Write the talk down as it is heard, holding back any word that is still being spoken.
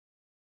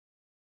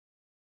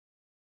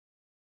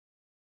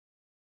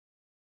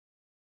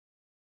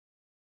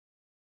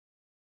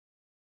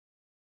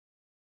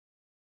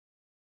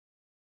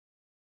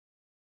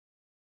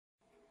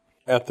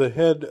At the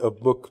head of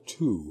Book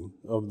 2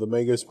 of the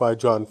Magus by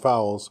John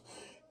Fowles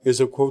is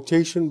a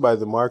quotation by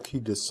the Marquis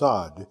de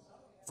Sade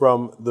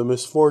from The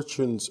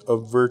Misfortunes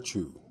of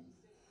Virtue.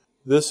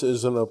 This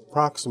is an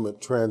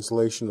approximate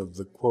translation of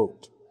the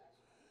quote.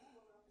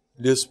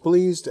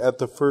 Displeased at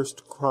the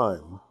first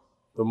crime,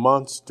 the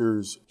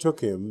monsters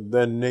took him,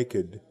 then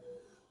naked,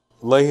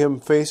 lay him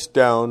face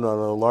down on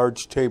a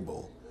large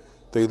table.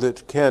 They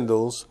lit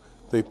candles,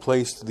 they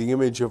placed the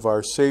image of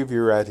our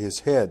Savior at his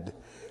head,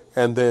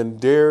 and then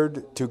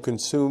dared to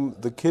consume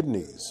the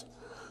kidneys,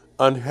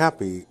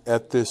 unhappy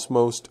at this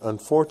most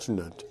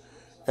unfortunate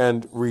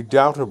and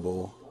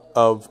redoubtable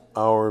of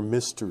our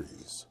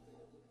mysteries.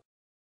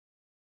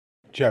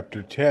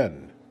 Chapter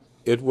 10.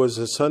 It was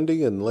a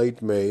Sunday in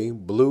late May,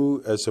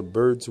 blue as a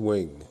bird's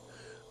wing.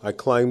 I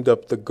climbed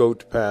up the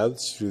goat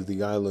paths to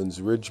the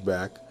island's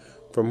ridgeback,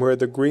 from where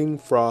the green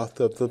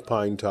froth of the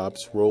pine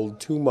tops rolled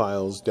 2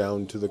 miles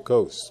down to the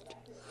coast.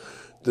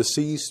 The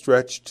sea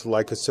stretched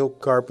like a silk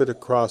carpet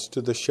across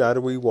to the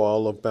shadowy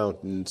wall of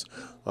mountains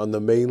on the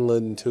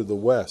mainland to the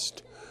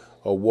west,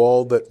 a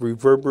wall that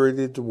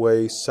reverberated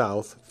away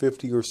south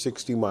 50 or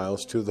 60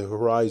 miles to the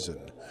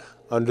horizon,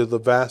 under the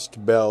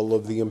vast bell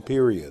of the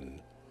Empyrean.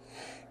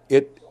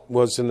 It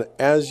was an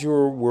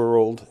azure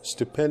world,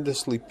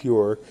 stupendously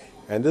pure,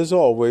 and as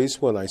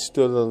always, when I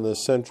stood on the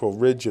central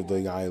ridge of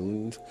the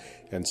island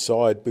and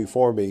saw it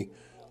before me,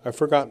 I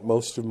forgot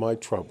most of my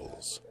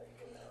troubles.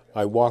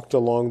 I walked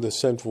along the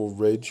central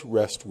ridge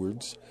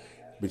westwards,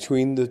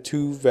 between the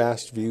 2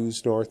 vast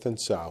views north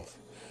and south.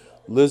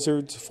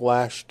 Lizards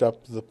flashed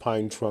up the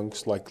pine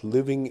trunks like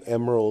living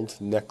emerald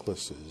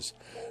necklaces.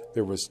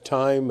 There was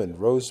thyme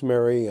and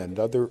rosemary and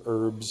other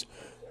herbs,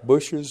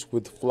 bushes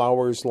with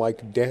flowers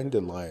like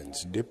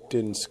dandelions dipped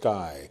in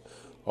sky,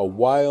 a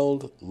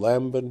wild,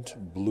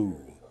 lambent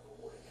blue.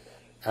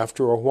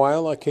 After a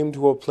while I came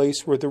to a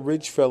place where the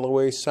ridge fell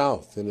away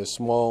south in a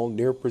small,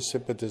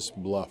 near-precipitous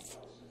bluff.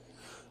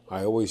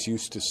 I always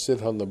used to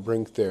sit on the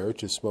brink there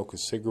to smoke a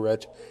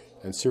cigarette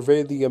and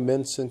survey the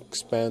immense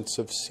expanse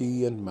of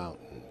sea and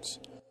mountains.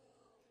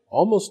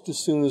 Almost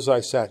as soon as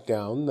I sat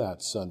down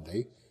that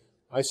Sunday,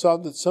 I saw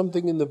that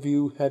something in the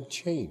view had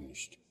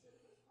changed.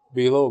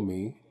 Below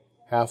me,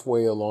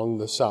 halfway along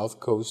the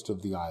south coast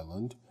of the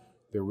island,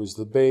 there was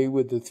the bay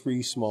with the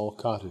 3 small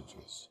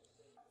cottages.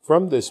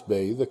 From this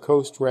bay the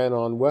coast ran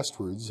on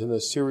westwards in a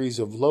series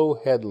of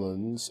low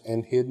headlands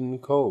and hidden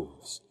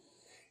coves.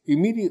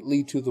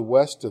 Immediately to the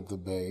west of the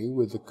bay,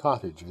 with the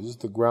cottages,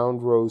 the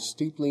ground rose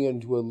steeply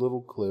into a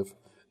little cliff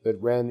that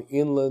ran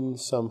inland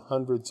some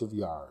hundreds of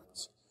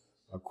yards,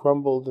 a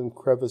crumbled and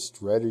creviced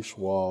reddish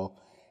wall,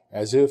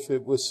 as if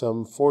it was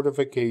some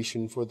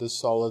fortification for the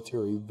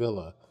solitary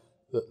villa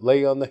that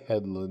lay on the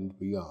headland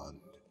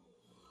beyond.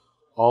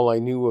 All I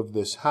knew of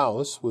this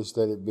house was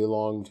that it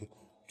belonged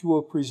to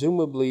a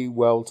presumably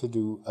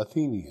well-to-do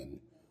Athenian,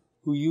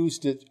 who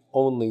used it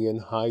only in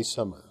high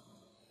summer.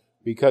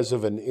 Because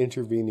of an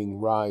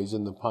intervening rise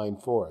in the pine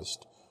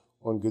forest,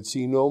 one could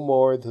see no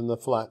more than the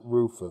flat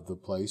roof of the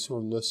place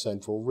on the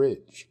central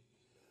ridge.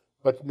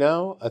 But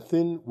now a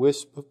thin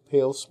wisp of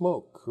pale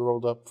smoke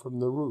curled up from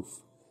the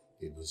roof.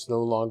 It was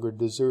no longer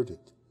deserted.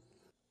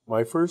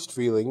 My first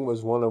feeling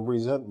was one of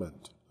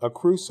resentment, a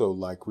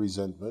Crusoe-like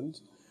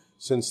resentment,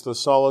 since the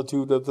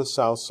solitude of the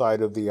south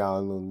side of the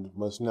island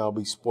must now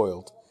be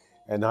spoilt,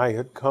 and I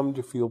had come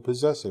to feel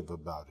possessive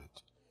about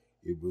it.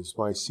 It was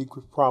my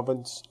secret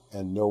province,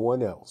 and no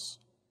one else.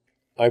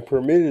 I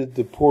permitted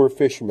the poor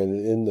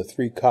fishermen in the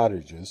 3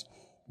 cottages,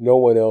 no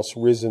one else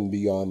risen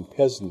beyond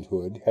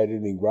peasanthood had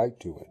any right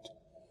to it.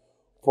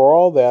 For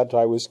all that,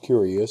 I was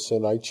curious,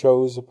 and I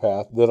chose a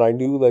path that I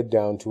knew led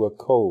down to a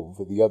cove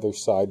at the other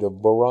side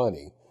of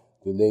Borani,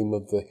 the name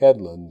of the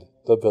headland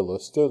the villa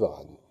stood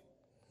on.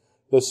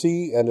 The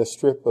sea and a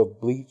strip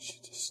of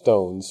bleached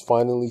stones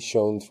finally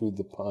shone through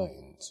the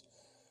pines.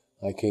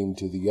 I came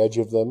to the edge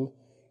of them.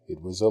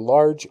 It was a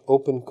large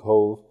open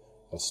cove,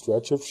 a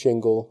stretch of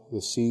shingle,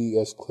 the sea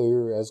as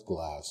clear as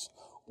glass,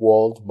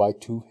 walled by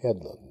 2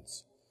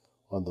 headlands.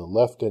 On the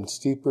left and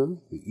steeper,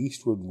 the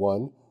eastward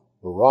one,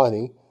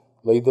 Borani,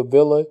 lay the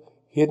villa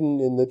hidden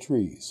in the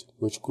trees,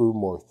 which grew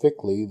more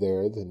thickly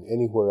there than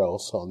anywhere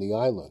else on the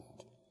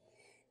island.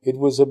 It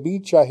was a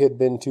beach I had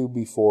been to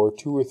before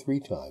 2 or 3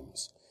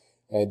 times,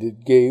 and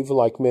it gave,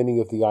 like many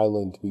of the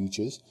island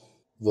beaches,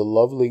 the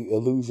lovely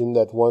illusion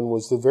that one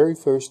was the very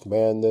first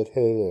man that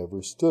had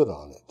ever stood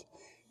on it,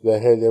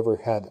 that had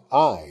ever had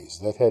eyes,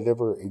 that had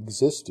ever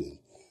existed,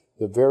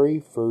 the very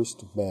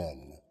first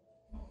man.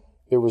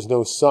 There was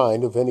no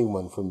sign of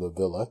anyone from the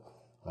villa.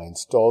 I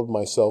installed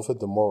myself at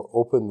the more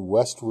open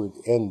westward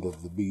end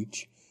of the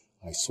beach.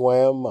 I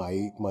swam, I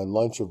ate my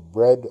lunch of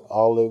bread,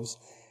 olives,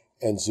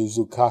 and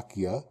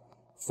zuzukakia,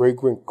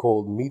 fragrant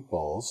cold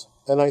meatballs,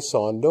 and I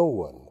saw no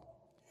one.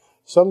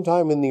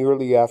 Sometime in the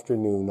early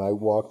afternoon I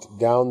walked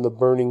down the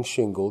burning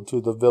shingle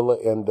to the villa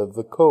end of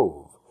the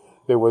cove.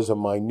 There was a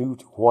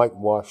minute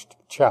whitewashed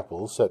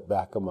chapel set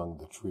back among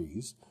the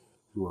trees.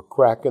 Through a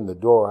crack in the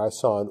door I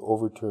saw an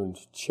overturned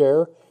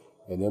chair,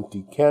 an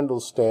empty candle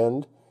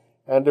stand,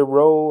 and a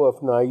row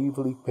of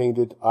naively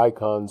painted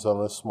icons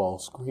on a small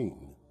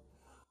screen.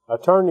 A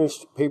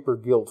tarnished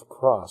paper-gilt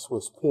cross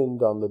was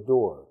pinned on the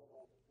door.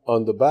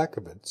 On the back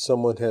of it,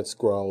 someone had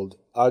scrawled,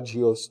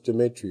 Agios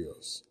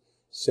Demetrios,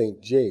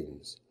 St.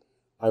 James.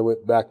 I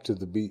went back to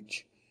the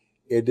beach.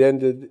 It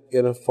ended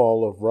in a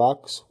fall of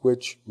rocks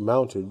which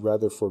mounted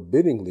rather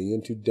forbiddingly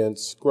into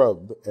dense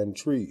scrub and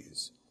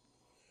trees.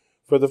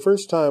 For the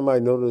first time I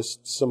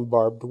noticed some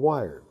barbed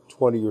wire,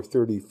 20 or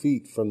 30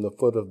 feet from the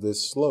foot of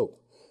this slope.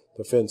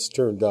 The fence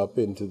turned up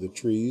into the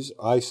trees,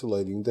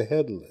 isolating the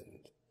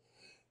headland.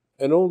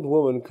 An old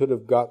woman could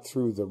have got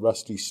through the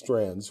rusty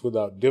strands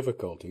without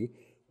difficulty,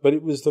 but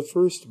it was the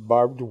first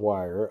barbed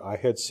wire I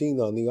had seen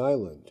on the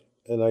island,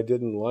 and I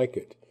didn't like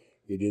it.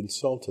 It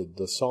insulted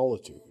the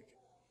solitude.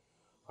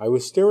 I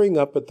was staring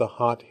up at the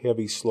hot,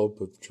 heavy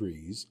slope of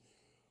trees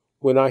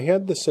when I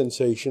had the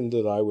sensation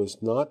that I was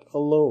not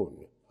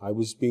alone. I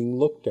was being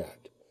looked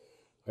at.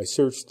 I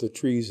searched the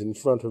trees in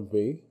front of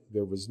me.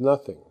 There was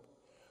nothing.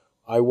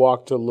 I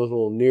walked a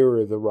little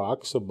nearer the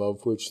rocks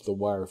above which the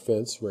wire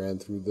fence ran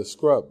through the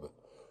scrub.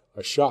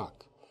 A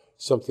shock.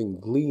 Something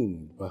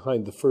gleamed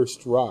behind the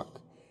first rock.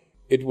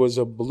 It was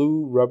a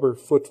blue rubber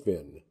foot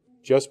fin.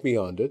 Just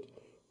beyond it,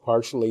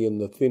 partially in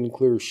the thin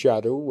clear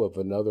shadow of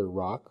another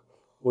rock,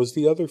 was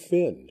the other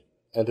fin,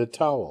 and a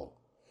towel.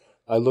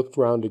 I looked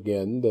round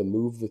again, then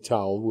moved the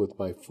towel with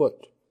my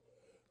foot.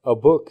 A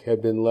book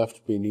had been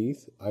left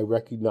beneath. I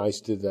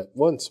recognized it at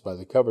once by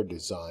the cover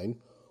design,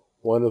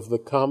 one of the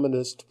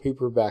commonest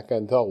paperback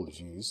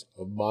anthologies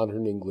of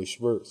modern English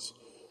verse,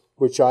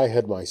 which I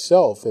had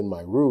myself in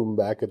my room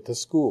back at the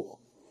school.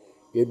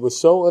 It was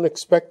so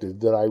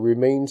unexpected that I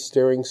remained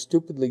staring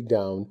stupidly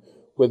down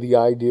with the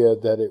idea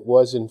that it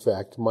was in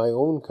fact my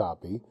own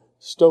copy,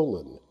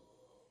 stolen.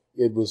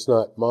 It was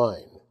not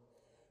mine.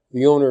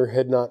 The owner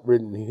had not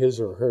written his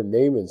or her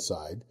name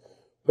inside,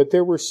 but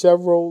there were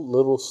several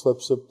little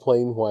slips of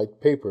plain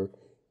white paper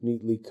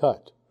neatly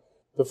cut.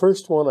 The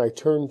first one I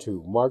turned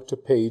to marked a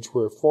page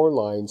where 4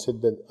 lines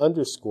had been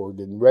underscored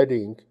in red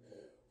ink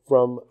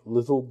from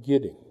Little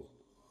Gidding.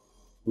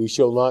 We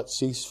shall not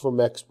cease from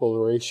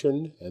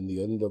exploration, and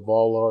the end of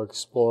all our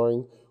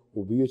exploring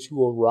will be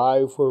to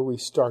arrive where we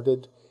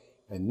started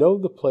and know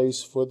the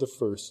place for the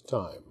first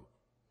time.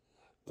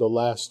 The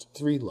last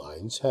 3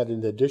 lines had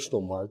an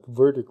additional mark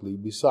vertically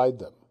beside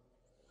them.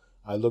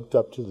 I looked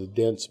up to the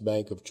dense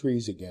bank of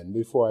trees again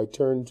before I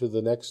turned to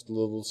the next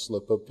little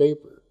slip of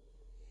paper.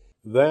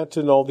 That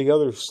and all the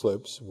other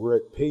slips were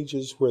at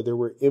pages where there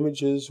were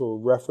images or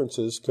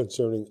references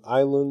concerning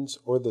islands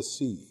or the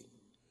sea.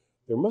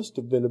 There must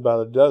have been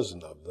about a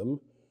dozen of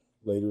them.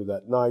 Later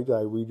that night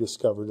I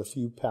rediscovered a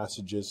few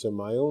passages in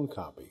my own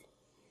copy.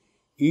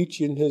 Each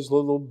in his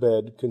little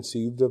bed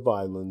conceived of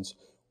islands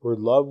where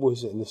love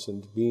was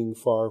innocent, being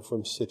far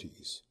from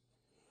cities.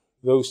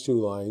 Those 2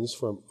 lines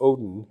from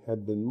Odin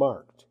had been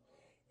marked,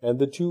 and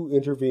the 2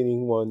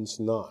 intervening ones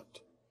not.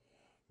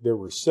 There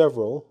were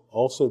several,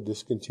 also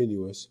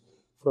discontinuous,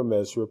 from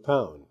Ezra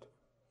Pound.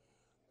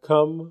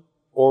 Come,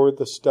 or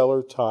the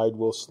stellar tide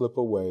will slip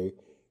away,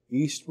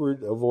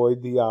 eastward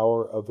avoid the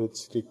hour of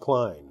its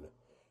decline.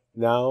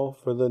 Now,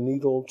 for the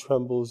needle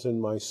trembles in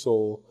my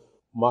soul,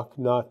 mock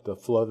not the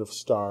flood of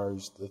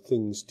stars, the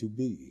things to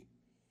be.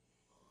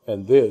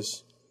 And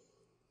this,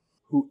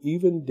 who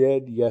even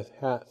dead yet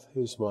hath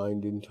his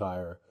mind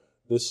entire,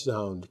 this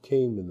sound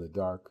came in the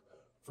dark.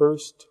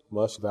 First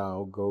must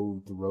thou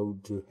go the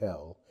road to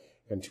hell,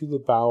 and to the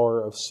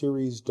bower of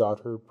Ceres'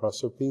 daughter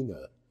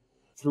Proserpina,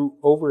 through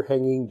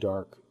overhanging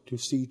dark to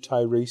see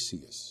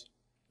Tiresias.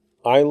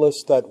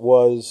 Eyeless that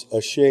was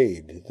a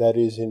shade that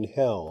is in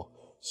hell,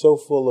 so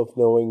full of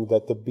knowing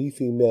that the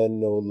beefy men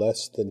know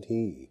less than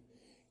he.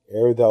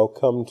 Ere thou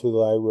come to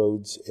thy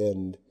road's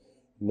end,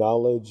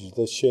 knowledge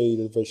the shade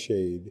of a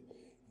shade,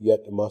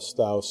 yet must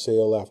thou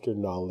sail after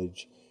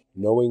knowledge,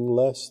 knowing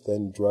less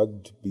than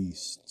drugged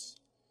beasts.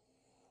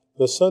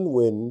 The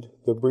sun-wind,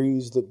 the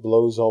breeze that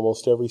blows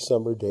almost every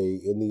summer day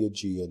in the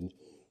Aegean,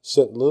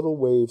 sent little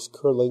waves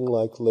curling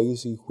like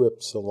lazy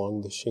whips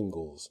along the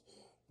shingles.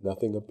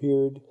 Nothing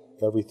appeared,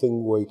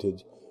 everything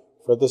waited.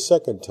 For the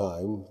second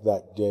time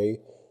that day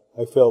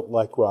I felt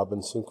like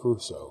Robinson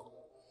Crusoe.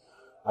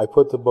 I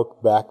put the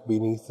book back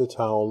beneath the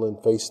towel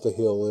and faced the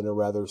hill in a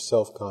rather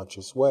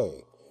self-conscious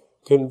way,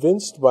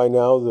 convinced by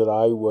now that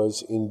I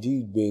was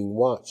indeed being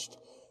watched,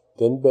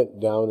 then bent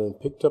down and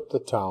picked up the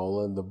towel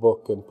and the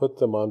book and put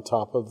them on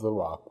top of the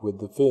rock with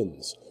the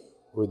fins,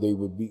 where they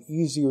would be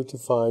easier to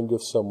find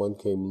if someone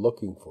came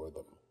looking for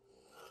them.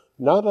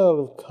 Not out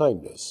of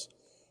kindness,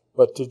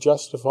 but to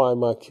justify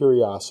my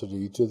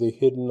curiosity to the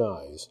hidden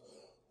eyes.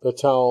 The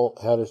towel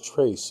had a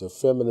trace of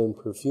feminine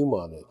perfume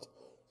on it,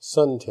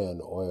 suntan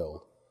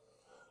oil.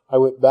 I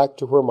went back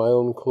to where my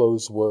own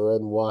clothes were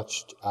and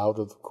watched out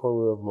of the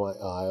corner of my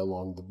eye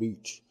along the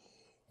beach.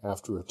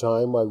 After a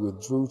time I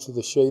withdrew to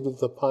the shade of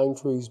the pine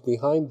trees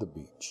behind the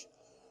beach.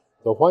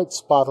 The white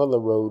spot on the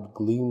road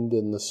gleamed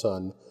in the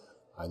sun.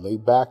 I lay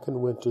back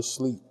and went to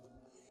sleep.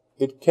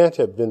 It can't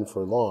have been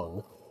for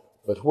long,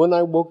 but when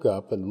I woke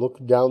up and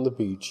looked down the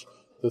beach,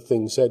 the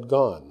things had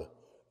gone.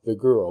 The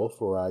girl,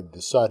 for I'd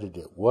decided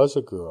it was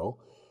a girl,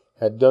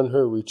 had done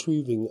her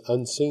retrieving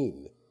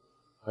unseen.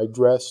 I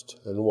dressed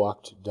and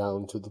walked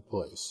down to the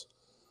place.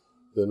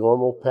 The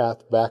normal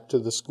path back to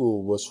the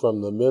school was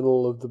from the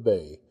middle of the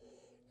bay.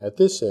 At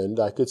this end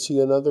I could see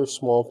another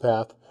small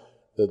path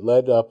that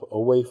led up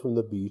away from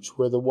the beach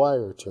where the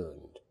wire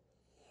turned.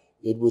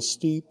 It was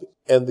steep,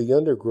 and the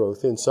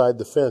undergrowth inside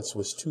the fence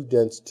was too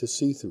dense to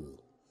see through.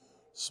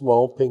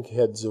 Small pink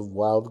heads of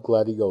wild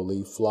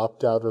gladioli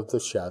flopped out of the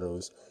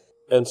shadows,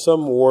 and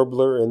some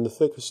warbler in the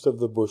thickest of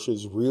the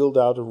bushes reeled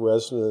out a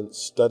resonant,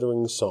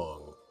 stuttering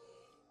song.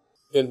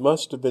 It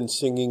must have been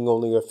singing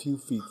only a few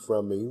feet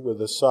from me,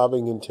 with a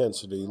sobbing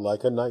intensity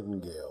like a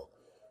nightingale,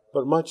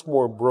 but much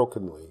more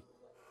brokenly.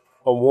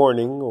 A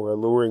warning or a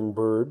luring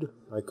bird,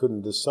 I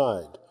couldn't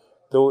decide,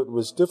 though it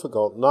was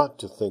difficult not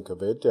to think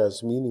of it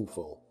as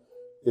meaningful.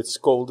 It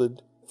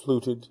scolded,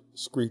 fluted,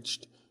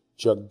 screeched,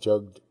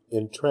 jug-jugged,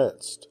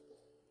 entranced.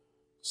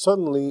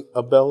 Suddenly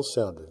a bell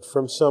sounded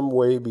from some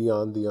way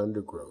beyond the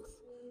undergrowth.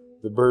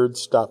 The bird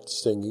stopped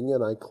singing,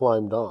 and I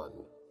climbed on.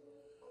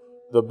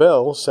 The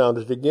bell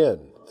sounded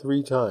again,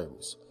 3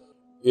 times.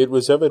 It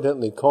was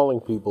evidently calling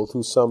people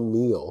to some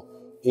meal,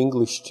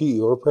 English tea,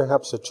 or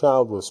perhaps a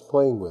child was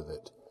playing with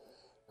it.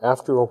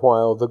 After a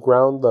while the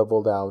ground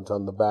leveled out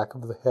on the back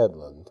of the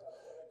headland,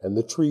 and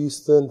the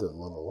trees thinned a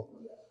little,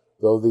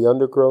 though the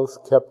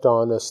undergrowth kept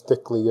on as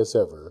thickly as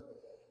ever.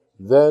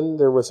 Then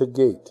there was a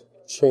gate,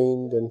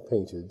 chained and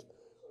painted,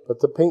 but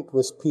the paint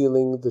was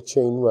peeling, the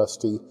chain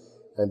rusty,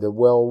 and a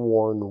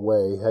well-worn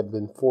way had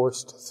been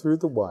forced through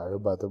the wire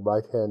by the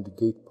right-hand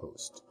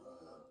gate-post.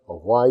 A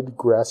wide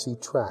grassy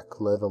track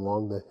led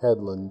along the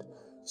headland,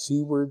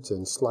 seawards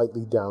and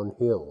slightly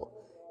downhill.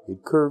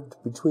 It curved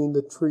between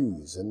the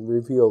trees and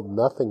revealed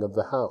nothing of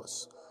the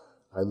house.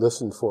 I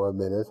listened for a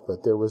minute,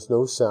 but there was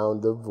no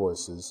sound of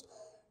voices.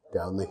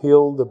 Down the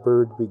hill the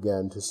bird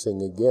began to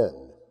sing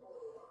again.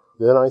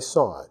 Then I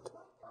saw it.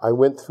 I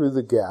went through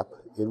the gap.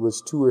 It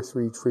was 2 or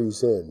 3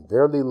 trees in,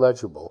 barely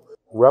legible,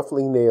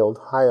 roughly nailed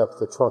high up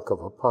the trunk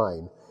of a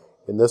pine,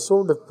 in the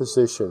sort of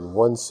position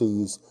one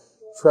sees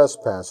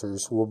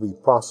trespassers will be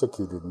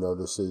prosecuted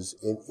notices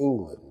in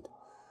England.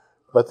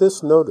 But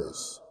this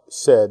notice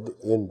said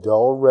in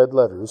dull red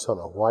letters on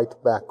a white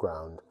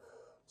background,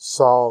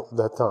 Salle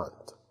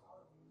d'attente.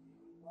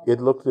 It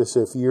looked as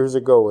if years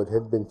ago it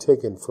had been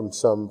taken from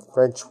some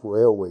French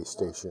railway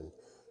station,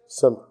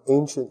 some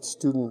ancient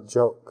student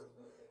joke.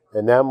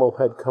 Enamel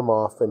had come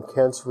off, and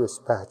cancerous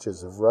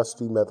patches of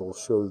rusty metal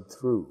showed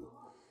through.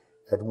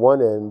 At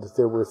one end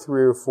there were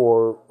 3 or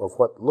 4 of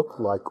what looked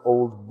like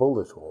old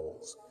bullet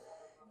holes.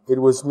 It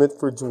was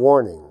Mitford's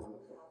warning,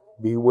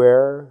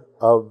 beware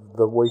of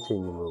the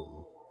waiting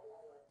room.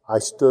 I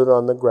stood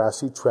on the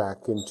grassy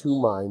track in 2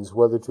 minds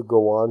whether to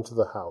go on to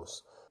the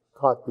house,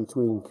 caught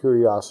between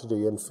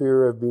curiosity and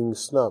fear of being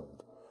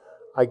snubbed.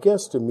 I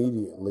guessed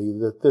immediately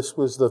that this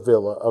was the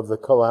villa of the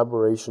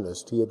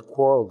collaborationist he had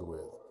quarreled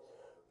with,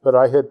 but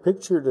I had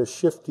pictured a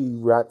shifty,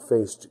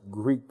 rat-faced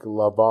Greek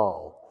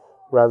Laval,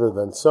 rather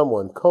than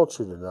someone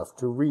cultured enough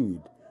to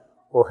read,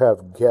 or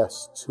have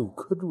guests who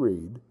could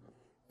read,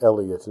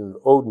 Eliot and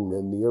Odin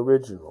in the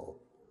original.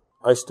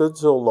 I stood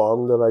so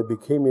long that I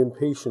became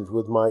impatient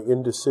with my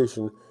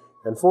indecision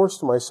and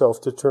forced myself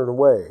to turn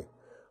away.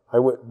 I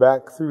went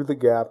back through the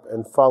gap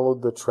and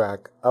followed the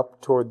track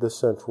up toward the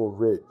central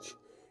ridge.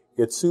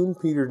 It soon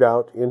petered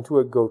out into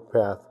a goat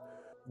path,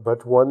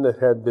 but one that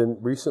had been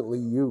recently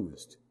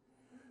used,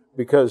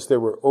 because there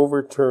were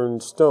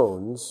overturned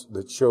stones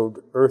that showed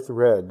earth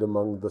red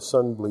among the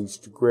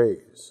sun-bleached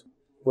grays.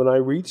 When I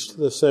reached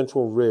the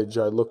central ridge,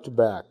 I looked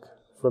back.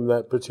 From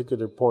that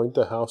particular point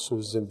the house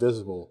was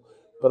invisible,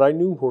 but I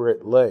knew where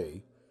it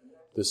lay.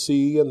 The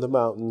sea and the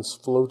mountains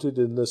floated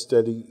in the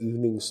steady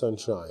evening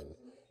sunshine.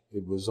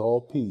 It was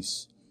all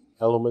peace,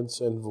 elements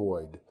and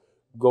void,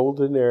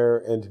 golden air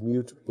and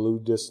mute blue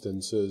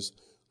distances,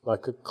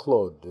 like a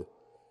clod.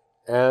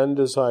 And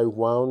as I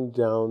wound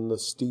down the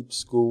steep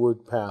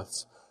schoolward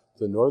paths,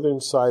 the northern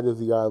side of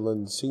the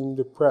island seemed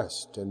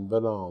depressed and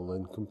banal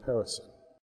in comparison.